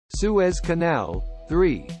Suez Canal.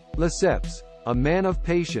 3. Lesseps, a man of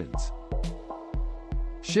patience.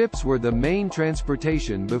 Ships were the main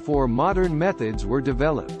transportation before modern methods were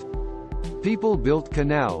developed. People built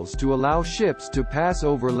canals to allow ships to pass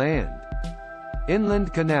over land.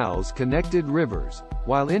 Inland canals connected rivers,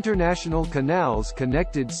 while international canals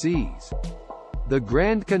connected seas. The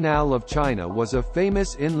Grand Canal of China was a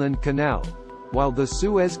famous inland canal, while the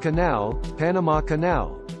Suez Canal, Panama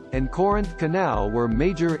Canal, and Corinth Canal were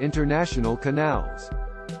major international canals.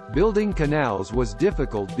 Building canals was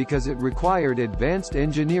difficult because it required advanced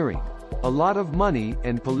engineering, a lot of money,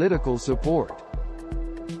 and political support.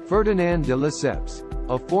 Ferdinand de Lesseps,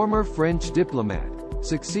 a former French diplomat,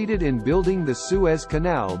 succeeded in building the Suez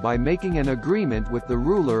Canal by making an agreement with the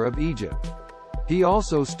ruler of Egypt. He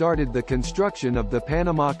also started the construction of the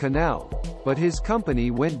Panama Canal, but his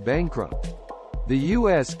company went bankrupt. The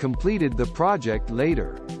U.S. completed the project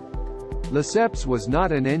later. Lesseps was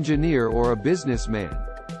not an engineer or a businessman,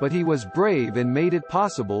 but he was brave and made it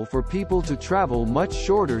possible for people to travel much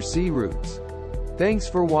shorter sea routes. Thanks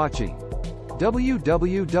for watching.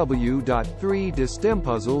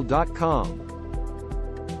 www.3destempuzzle.com